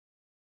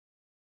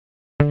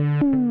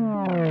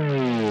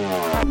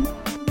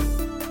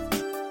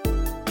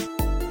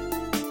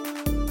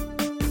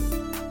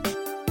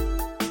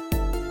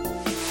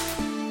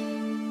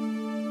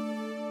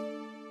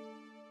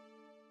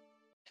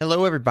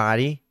Hello,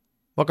 everybody.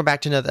 Welcome back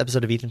to another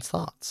episode of Ethan's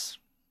Thoughts.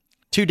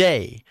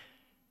 Today,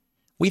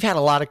 we've had a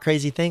lot of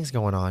crazy things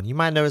going on. You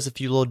might notice a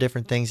few little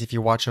different things if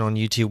you're watching on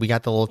YouTube. We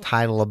got the little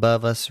title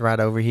above us right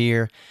over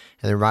here,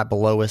 and then right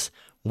below us,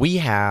 we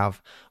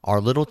have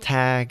our little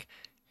tag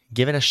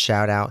giving a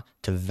shout out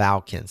to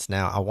Valkins.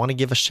 Now, I want to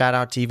give a shout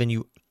out to even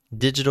you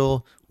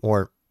digital,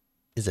 or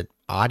is it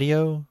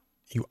audio?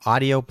 You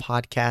audio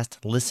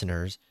podcast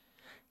listeners,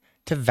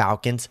 to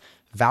Valkins.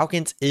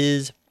 Valkins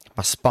is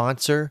my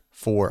sponsor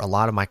for a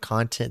lot of my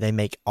content. They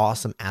make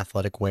awesome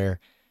athletic wear.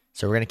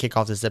 So we're going to kick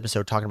off this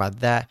episode talking about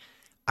that.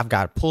 I've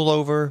got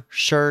pullover,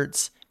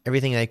 shirts,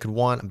 everything they could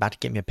want. I'm about to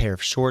get me a pair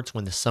of shorts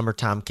when the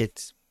summertime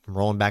gets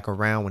rolling back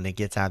around, when it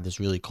gets out of this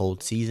really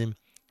cold season.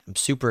 I'm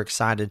super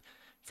excited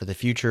for the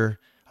future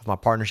of my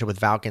partnership with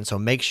Valkins. So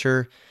make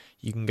sure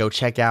you can go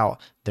check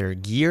out their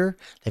gear.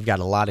 They've got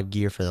a lot of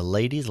gear for the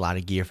ladies, a lot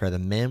of gear for the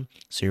men.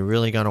 So you're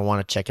really going to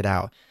want to check it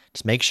out.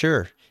 Just make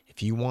sure,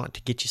 if you want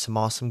to get you some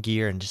awesome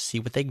gear and just see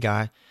what they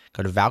got,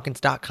 go to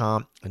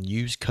Valkins.com and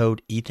use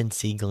code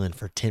EthanCGlenn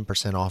for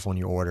 10% off on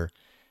your order.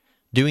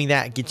 Doing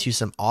that gets you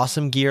some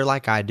awesome gear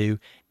like I do,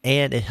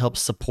 and it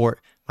helps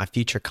support my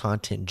future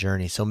content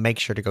journey. So make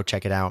sure to go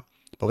check it out.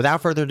 But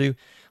without further ado,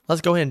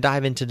 let's go ahead and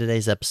dive into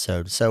today's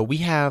episode. So we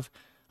have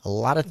a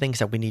lot of things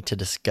that we need to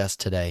discuss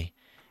today,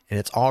 and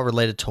it's all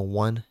related to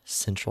one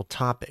central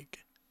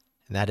topic,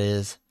 and that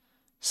is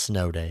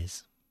snow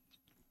days.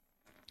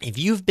 If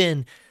you've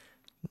been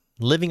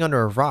living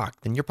under a rock,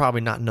 then you're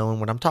probably not knowing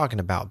what I'm talking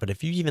about. But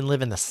if you even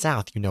live in the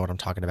South, you know what I'm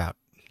talking about.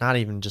 Not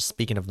even just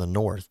speaking of the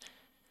North.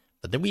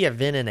 But then we have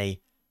been in a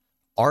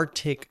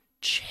Arctic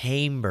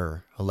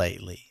chamber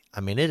lately.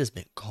 I mean, it has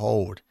been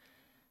cold.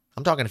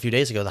 I'm talking a few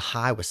days ago, the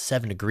high was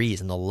 7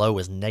 degrees and the low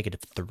was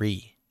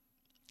 -3.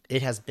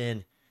 It has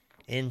been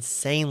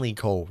insanely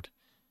cold.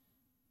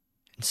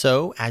 And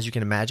so, as you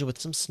can imagine,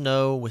 with some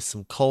snow, with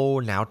some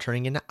cold, now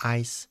turning into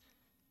ice,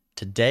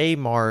 today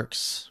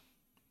marks,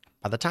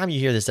 by the time you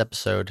hear this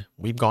episode,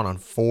 we've gone on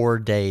 4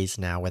 days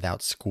now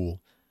without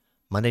school.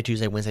 Monday,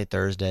 Tuesday, Wednesday,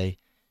 Thursday.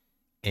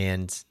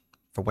 And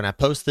for when I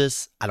post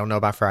this, I don't know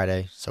about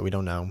Friday, so we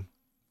don't know.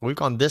 We've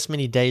gone this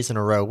many days in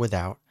a row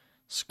without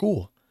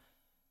school.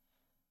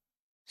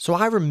 So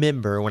I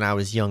remember when I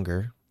was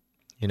younger,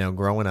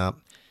 growing up,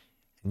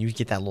 and you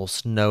get that little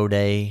snow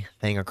day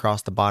thing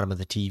across the bottom of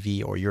the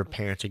TV, or your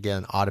parents would get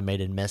an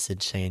automated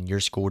message saying your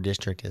school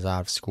district is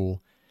out of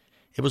school.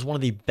 It was one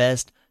of the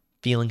best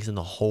feelings in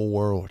the whole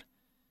world.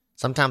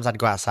 Sometimes I'd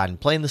go outside and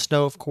play in the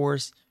snow, of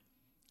course,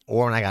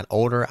 or when I got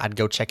older, I'd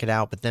go check it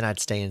out, but then I'd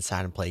stay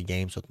inside and play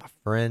games with my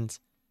friends.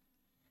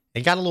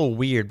 It got a little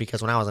weird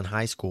because when I was in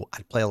high school,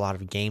 I'd play a lot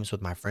of games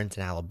with my friends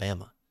in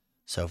Alabama.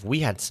 So if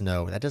we had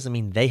snow, that doesn't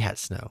mean they had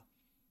snow.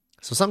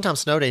 So sometimes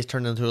snow days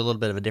turned into a little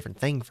bit of a different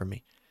thing for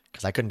me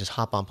because I couldn't just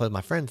hop on and play with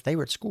my friends. They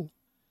were at school.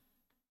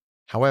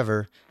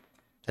 However,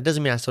 that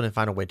doesn't mean I still didn't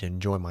find a way to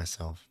enjoy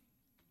myself.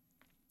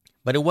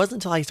 But it wasn't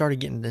until I started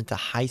getting into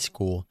high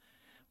school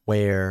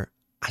where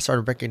I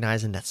started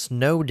recognizing that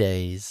snow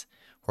days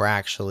were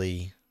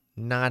actually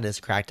not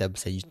as cracked up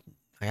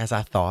as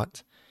I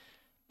thought,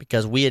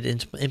 because we had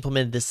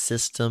implemented this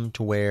system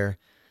to where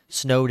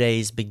snow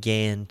days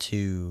began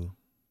to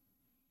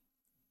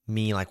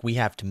mean like we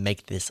have to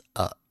make this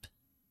up.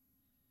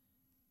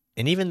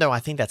 And even though I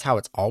think that's how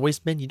it's always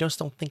been, you just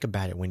don't think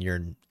about it when you're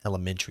in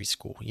elementary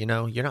school.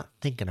 You're not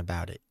thinking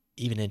about it,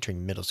 even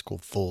entering middle school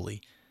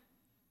fully.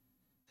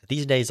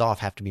 These days off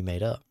have to be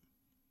made up.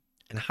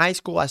 In high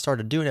school, I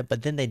started doing it,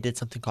 but then they did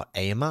something called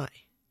AMI.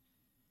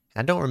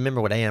 I don't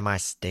remember what AMI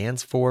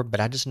stands for,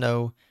 but I just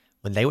know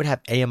when they would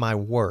have AMI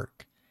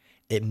work,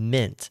 it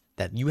meant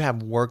that you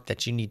have work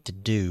that you need to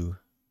do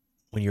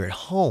when you're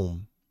at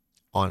home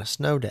on a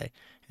snow day.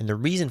 And the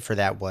reason for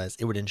that was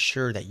it would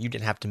ensure that you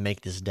didn't have to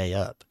make this day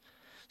up.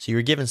 So you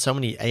were given so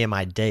many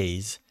AMI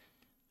days,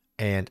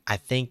 and I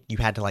think you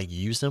had to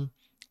use them.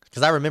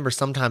 Because I remember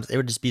sometimes it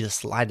would just be the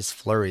slightest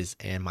flurries,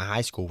 and my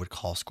high school would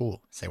call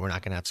school, say we're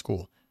not going to have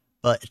school,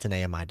 but it's an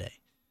AMI day.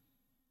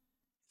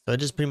 So it'd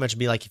just pretty much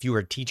be like if you were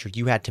a teacher,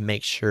 you had to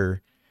make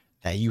sure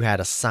that you had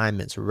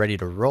assignments ready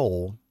to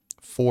roll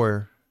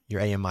for your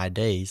AMI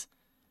days.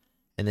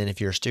 And then if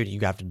you're a student,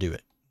 you have to do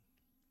it.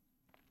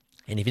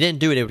 And if you didn't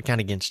do it, it would count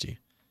against you,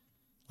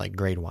 like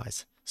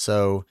grade-wise.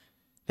 So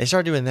they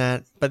started doing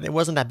that, but it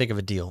wasn't that big of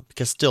a deal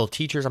because still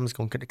teachers, I'm just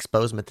going to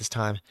expose them at this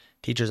time.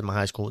 Teachers in my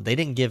high school, they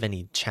didn't give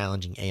any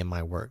challenging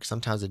AMI work.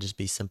 Sometimes it'd just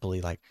be simply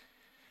like,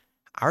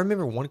 I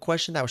remember one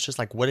question that was just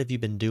like, what have you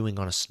been doing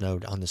on the snow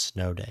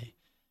day?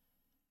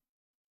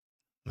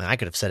 I mean, I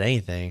could have said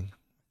anything.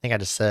 I think I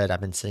just said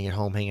I've been sitting at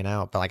home hanging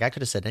out, but I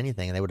could have said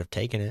anything and they would have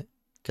taken it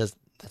because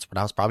that's what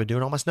I was probably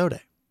doing on my snow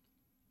day.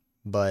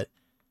 But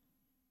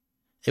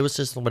it was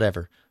just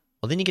whatever.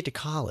 Well, then you get to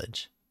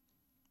college,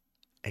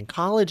 and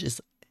college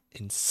is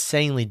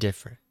insanely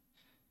different.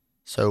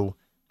 So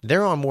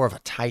they're on more of a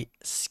tight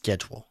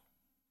schedule.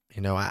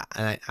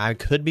 I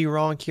could be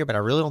wrong here, but I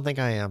really don't think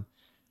I am.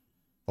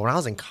 But when I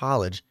was in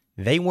college,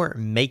 they weren't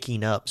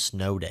making up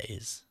snow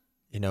days.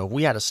 If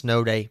we had a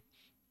snow day,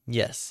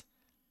 yes,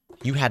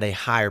 you had a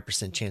higher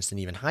percent chance than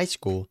even high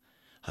school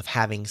of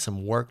having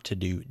some work to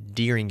do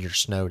during your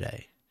snow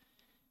day.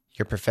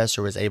 Your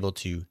professor was able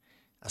to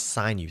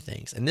assign you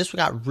things. And this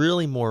got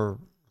really more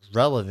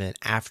relevant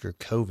after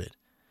COVID.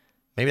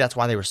 Maybe that's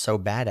why they were so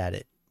bad at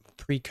it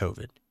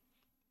pre-COVID.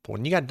 But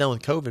when you got done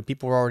with COVID,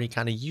 people were already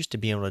kind of used to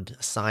being able to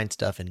assign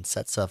stuff and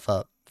set stuff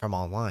up from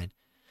online.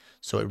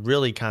 So it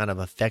really kind of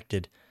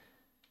affected,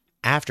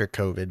 after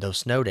COVID, those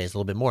snow days a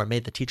little bit more. It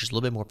made the teachers a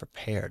little bit more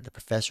prepared, the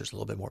professors a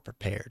little bit more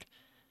prepared.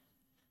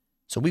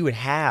 So we would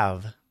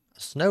have a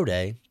snow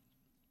day,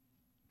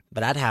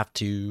 but I'd have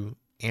to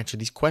answer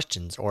these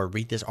questions or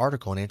read this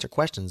article and answer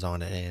questions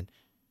on it and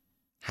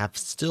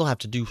still have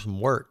to do some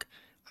work.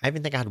 I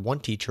even think I had one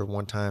teacher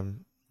one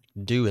time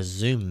do a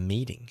Zoom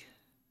meeting,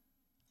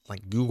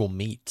 like Google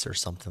Meets or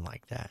something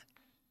like that.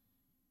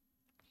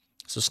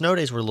 So snow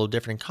days were a little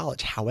different in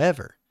college.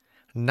 However,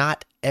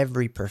 not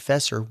every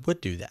professor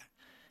would do that.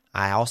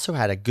 I also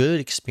had a good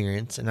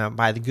experience, and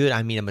by the good,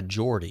 I mean a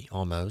majority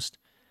almost.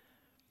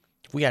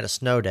 If we had a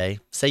snow day,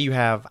 say you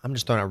have, I'm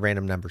just throwing out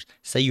random numbers,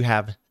 say you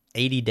have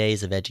 80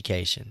 days of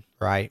education,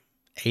 right?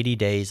 80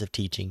 days of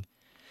teaching,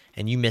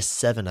 and you miss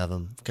 7 of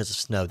them because of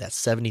snow. That's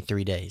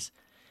 73 days.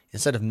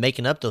 Instead of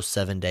making up those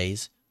 7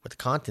 days with the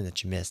content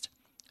that you missed,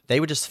 they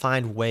would just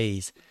find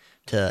ways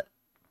to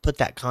put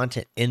that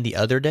content in the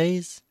other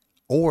days,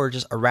 or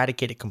just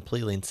eradicate it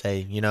completely and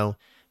say,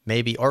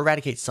 maybe, or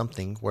eradicate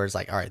something where it's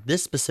like, all right,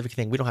 this specific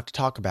thing we don't have to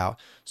talk about,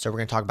 so we're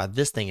going to talk about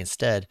this thing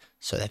instead,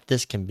 so that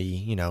this can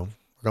be, we're going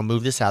to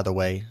move this out of the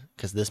way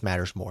because this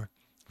matters more.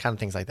 Kind of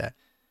things like that.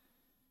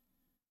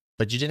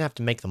 But you didn't have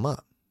to make them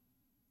up.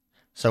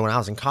 So when I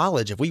was in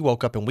college, if we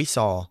woke up and we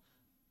saw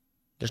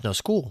there's no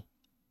school,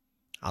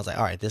 I was like,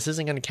 all right, this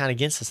isn't going to count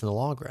against us in the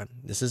long run.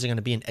 This isn't going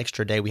to be an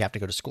extra day we have to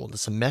go to school. The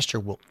semester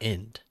will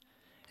end.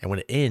 And when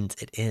it ends,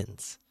 it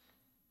ends.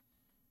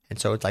 And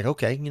so it's like,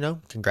 okay,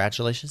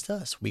 congratulations to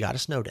us. We got a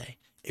snow day.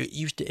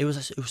 It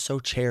was so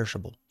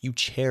cherishable. You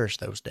cherish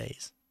those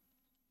days.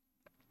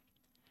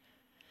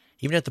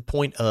 Even at the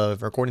point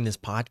of recording this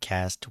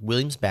podcast,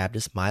 Williams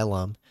Baptist, my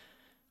alum,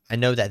 I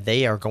know that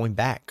they are going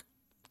back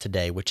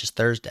today, which is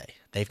Thursday.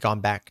 They've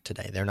gone back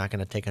today. They're not going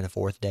to take a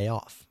 4th day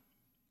off.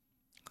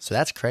 So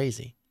that's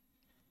crazy.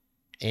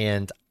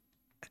 And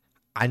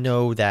I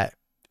know that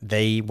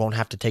they won't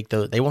have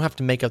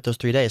to make up those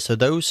 3 days. So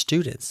those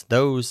students,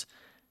 those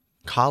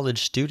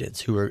college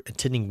students who are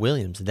attending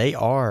Williams, they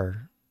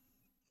are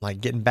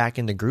like getting back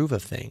in the groove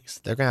of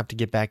things. They're going to have to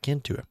get back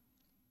into it.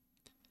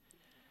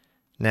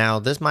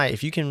 Now,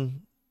 if you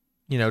can,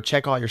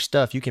 check all your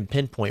stuff, you can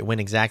pinpoint when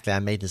exactly I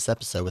made this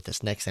episode with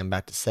this next thing I'm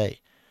about to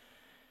say.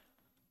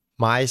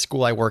 My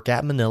school, I work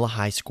at Manila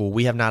High School.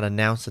 We have not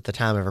announced at the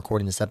time of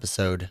recording this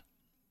episode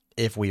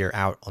if we are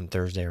out on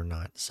Thursday or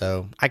not.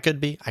 So I could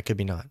be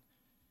not.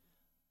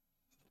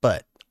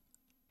 But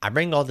I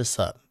bring all this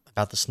up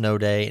about the snow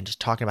day and just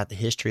talking about the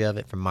history of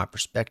it from my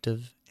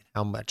perspective and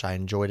how much I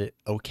enjoyed it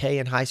okay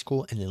in high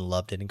school and then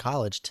loved it in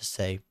college to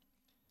say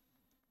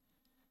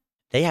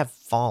they have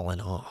fallen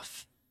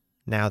off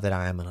now that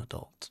I am an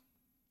adult.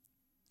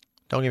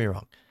 Don't get me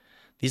wrong.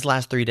 These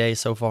last 3 days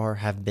so far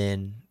have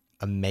been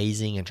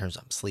amazing in terms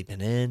of I'm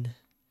sleeping in.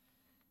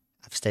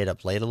 I've stayed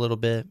up late a little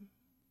bit,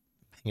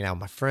 hanging out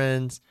with my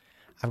friends.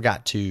 I've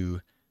got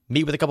to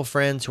meet with a couple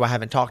friends who I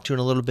haven't talked to in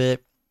a little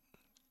bit.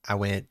 I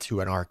went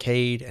to an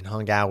arcade and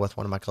hung out with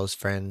one of my close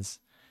friends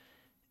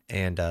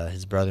and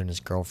his brother and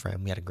his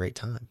girlfriend. We had a great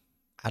time.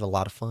 I had a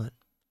lot of fun.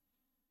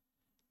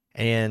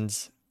 And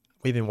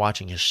we've been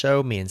watching his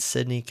show, me and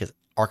Sydney, because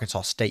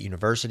Arkansas State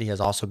University has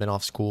also been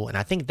off school. And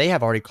I think they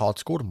have already called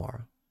school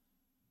tomorrow.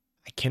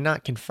 I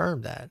cannot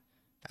confirm that.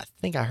 I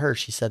think I heard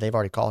she said they've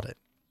already called it.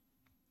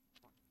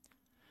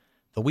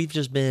 But we've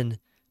just been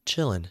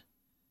chilling.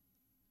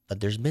 But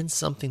there's been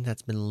something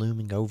that's been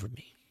looming over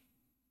me.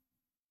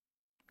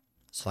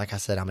 So like I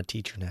said, I'm a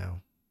teacher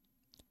now.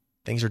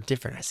 Things are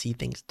different. I see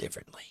things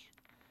differently.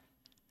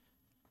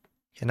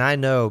 And I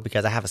know,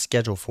 because I have a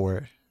schedule for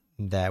it,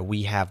 that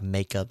we have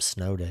makeup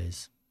snow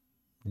days.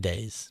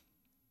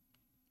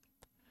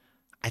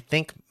 I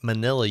think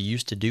Manila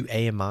used to do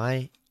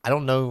AMI. I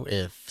don't know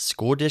if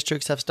school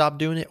districts have stopped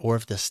doing it or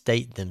if the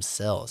state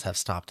themselves have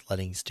stopped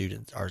letting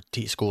students or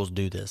schools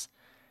do this.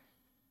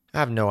 I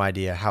have no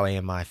idea how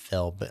AMI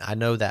fell, but I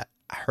know that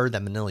I heard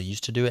that Manila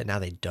used to do it. Now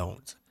they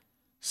don't.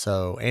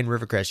 So, and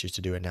Rivercrest used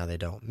to do it. Now they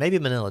don't. Maybe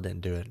Manila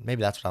didn't do it.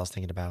 Maybe that's what I was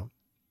thinking about.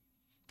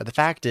 But the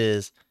fact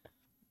is,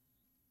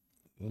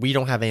 we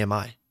don't have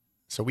AMI.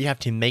 So we have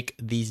to make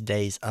these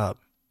days up.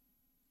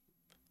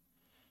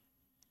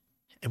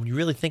 And when you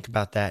really think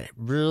about that, it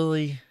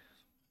really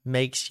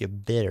makes you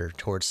bitter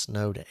towards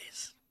snow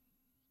days.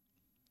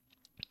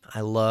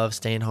 I love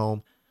staying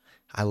home.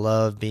 I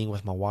love being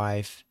with my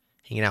wife,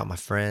 hanging out with my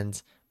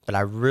friends. But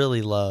I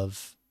really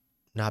love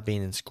not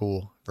being in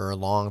school for a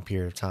long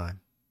period of time.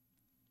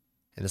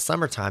 In the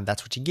summertime,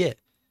 that's what you get.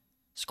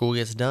 School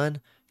gets done.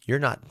 You're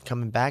not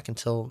coming back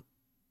until,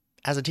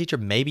 as a teacher,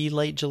 maybe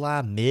late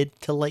July, mid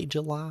to late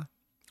July,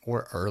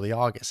 or early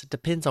August. It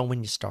depends on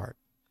when you start.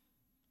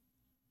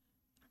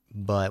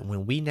 But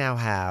when we now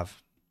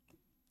have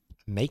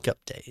makeup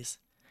days.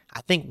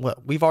 I think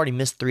we've already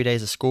missed 3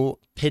 days of school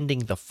pending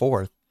the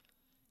 4th,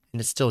 and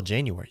it's still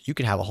January. You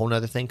could have a whole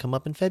nother thing come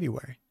up in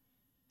February.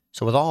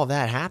 So with all of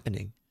that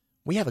happening,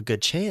 we have a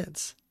good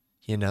chance,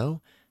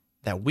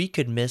 that we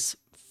could miss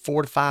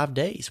 4 to 5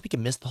 days. We could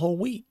miss the whole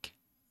week,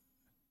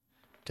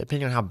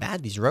 depending on how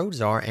bad these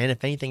roads are and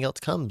if anything else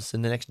comes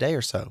in the next day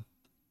or so.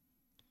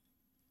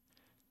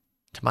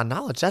 To my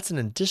knowledge, that's an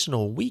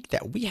additional week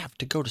that we have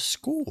to go to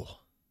school.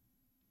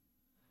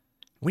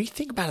 When you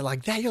think about it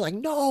like that, you're like,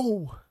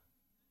 no,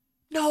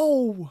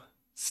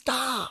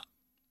 stop.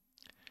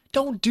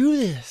 Don't do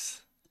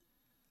this.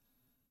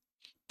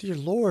 Dear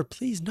Lord,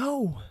 please,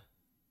 no.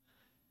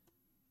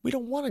 We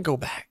don't want to go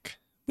back.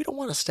 We don't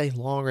want to stay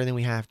longer than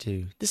we have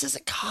to. This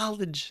isn't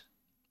college.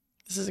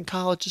 This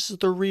is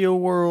the real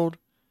world.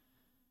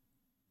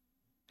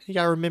 You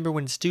got to remember,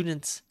 when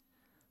students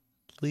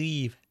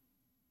leave,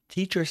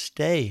 teachers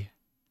stay.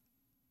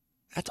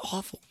 That's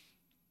awful.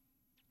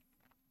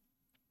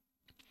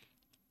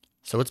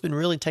 So it's been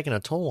really taking a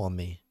toll on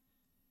me,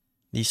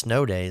 these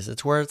snow days.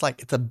 It's where it's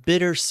a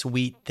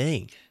bittersweet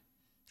thing,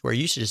 where it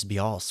used to just be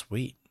all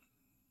sweet.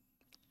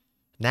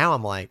 Now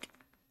I'm like,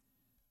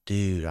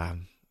 dude,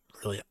 I'm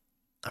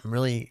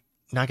really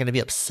not going to be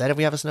upset if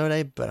we have a snow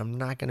day, but I'm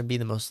not going to be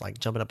the most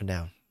jumping up and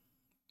down.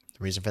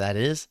 The reason for that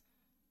is,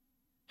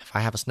 if I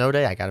have a snow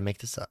day, I got to make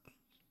this up.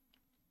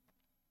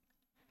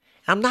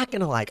 I'm not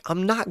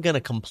going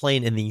to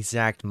complain in the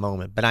exact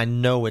moment, but I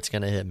know it's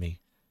going to hit me.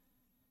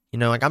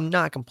 I'm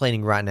not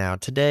complaining right now.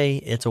 Today,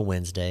 it's a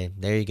Wednesday.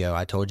 There you go.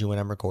 I told you when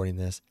I'm recording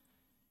this.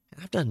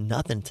 And I've done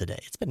nothing today.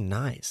 It's been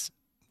nice.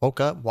 Woke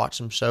up, watched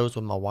some shows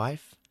with my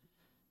wife.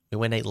 We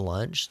went and ate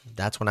lunch.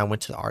 That's when I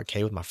went to the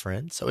arcade with my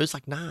friends. So it was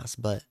nice,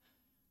 but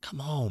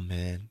come on,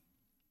 man.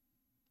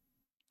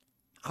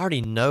 I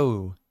already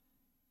know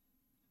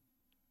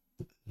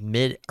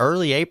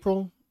early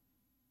April,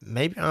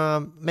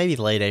 maybe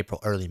late April,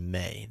 early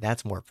May.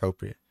 That's more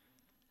appropriate.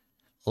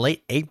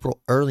 Late April,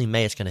 early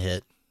May, it's going to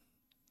hit.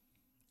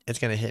 It's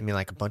going to hit me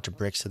like a bunch of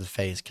bricks to the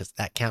face, because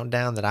that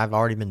countdown that I've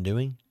already been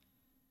doing,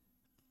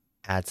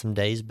 add some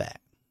days back.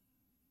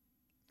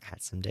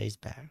 That's going to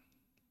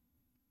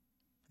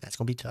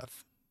be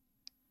tough.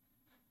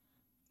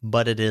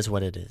 But it is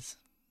what it is.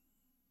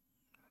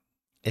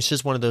 It's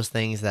just one of those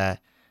things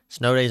that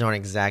snow days aren't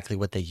exactly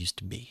what they used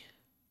to be.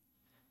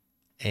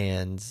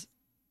 And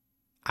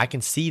I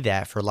can see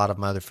that for a lot of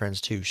my other friends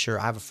too. Sure,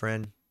 I have a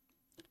friend.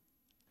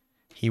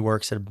 He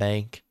works at a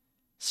bank.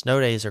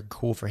 Snow days are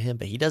cool for him,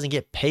 but he doesn't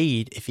get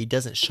paid if he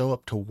doesn't show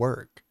up to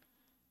work.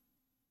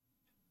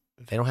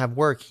 If they don't have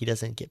work, he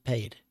doesn't get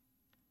paid.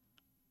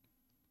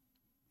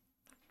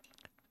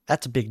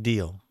 That's a big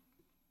deal.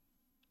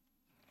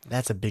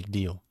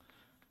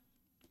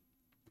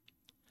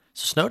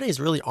 So snow days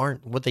really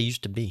aren't what they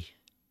used to be.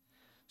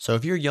 So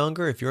if you're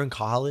younger, if you're in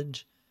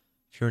college,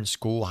 if you're in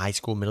school, high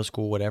school, middle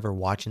school, whatever,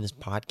 watching this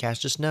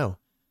podcast, just know,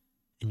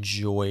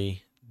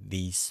 enjoy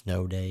these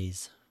snow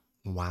days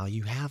while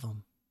you have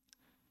them.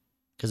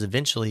 Because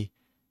eventually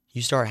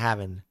you start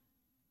having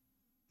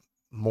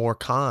more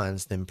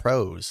cons than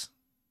pros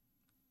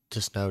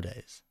to snow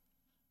days.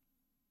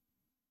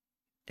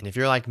 And if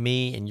you're like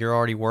me and you're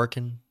already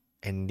working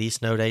and these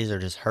snow days are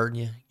just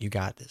hurting you, you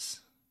got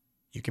this.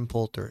 You can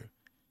pull through.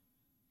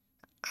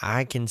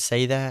 I can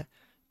say that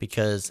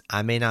because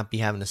I may not be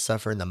having to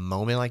suffer in the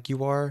moment like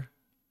you are,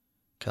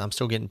 because I'm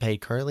still getting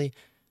paid currently.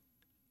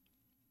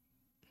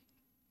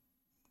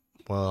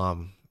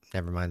 Well,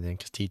 never mind then,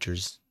 because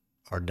teachers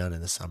are done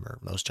in the summer.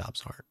 Most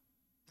jobs aren't.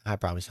 I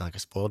probably sound like a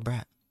spoiled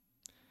brat.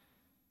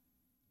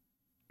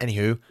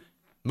 Anywho,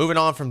 moving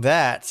on from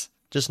that,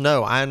 just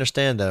know, I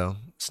understand though,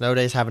 snow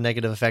days have a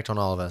negative effect on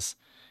all of us.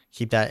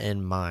 Keep that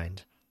in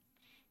mind.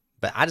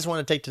 But I just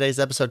want to take today's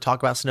episode to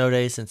talk about snow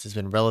days, since it's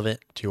been relevant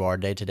to our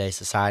day-to-day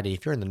society.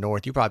 If you're in the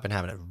north, you've probably been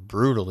having it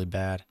brutally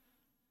bad.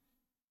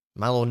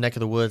 My little neck of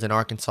the woods in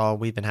Arkansas,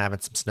 we've been having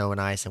some snow and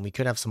ice, and we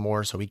could have some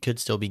more, so we could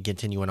still be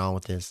continuing on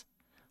with this.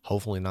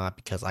 Hopefully not,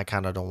 because I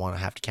kind of don't want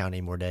to have to count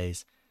any more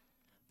days.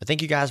 But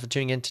thank you guys for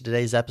tuning in to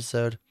today's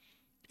episode.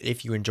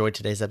 If you enjoyed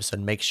today's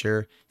episode, make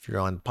sure, if you're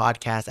on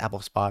podcast, Apple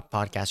Podcast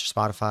or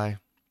Spotify,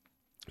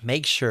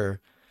 make sure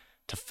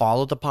to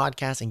follow the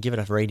podcast and give it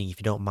a rating if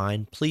you don't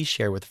mind. Please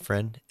share with a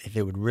friend if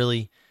you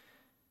really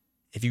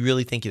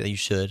think that you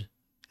should.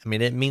 I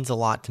mean, it means a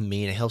lot to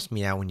me and it helps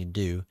me out when you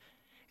do.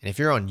 And if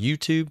you're on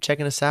YouTube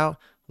checking us out,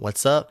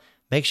 what's up?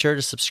 Make sure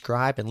to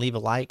subscribe and leave a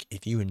like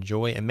if you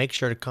enjoy, and make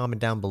sure to comment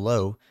down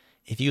below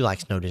if you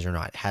like snow days or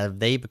not. Have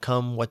they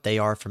become what they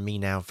are for me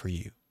now for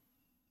you?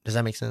 Does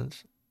that make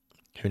sense?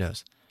 Who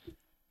knows?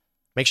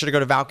 Make sure to go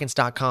to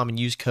Valkins.com and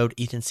use code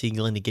Ethan C.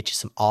 Glenn to get you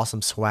some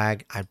awesome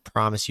swag. I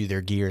promise you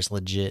their gear is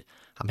legit.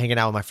 I'm hanging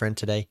out with my friend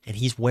today, and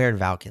he's wearing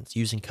Valkins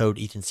using code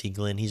Ethan C.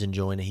 Glenn. He's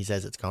enjoying it. He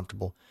says it's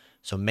comfortable.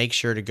 So make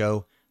sure to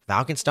go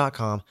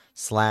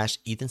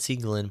Valkins.com/Ethan C.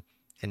 Glenn,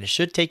 and it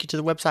should take you to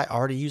the website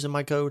already using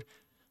my code.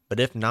 But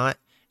if not,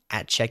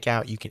 at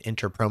checkout, you can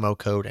enter promo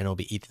code, and it'll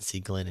be Ethan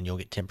C. Glenn, and you'll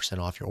get 10%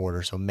 off your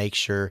order. So make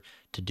sure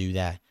to do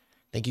that.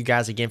 Thank you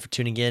guys again for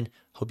tuning in.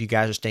 Hope you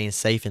guys are staying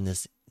safe in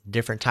this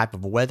different type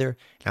of weather.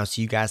 And I'll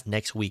see you guys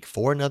next week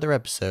for another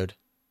episode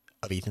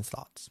of Ethan's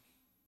Thoughts.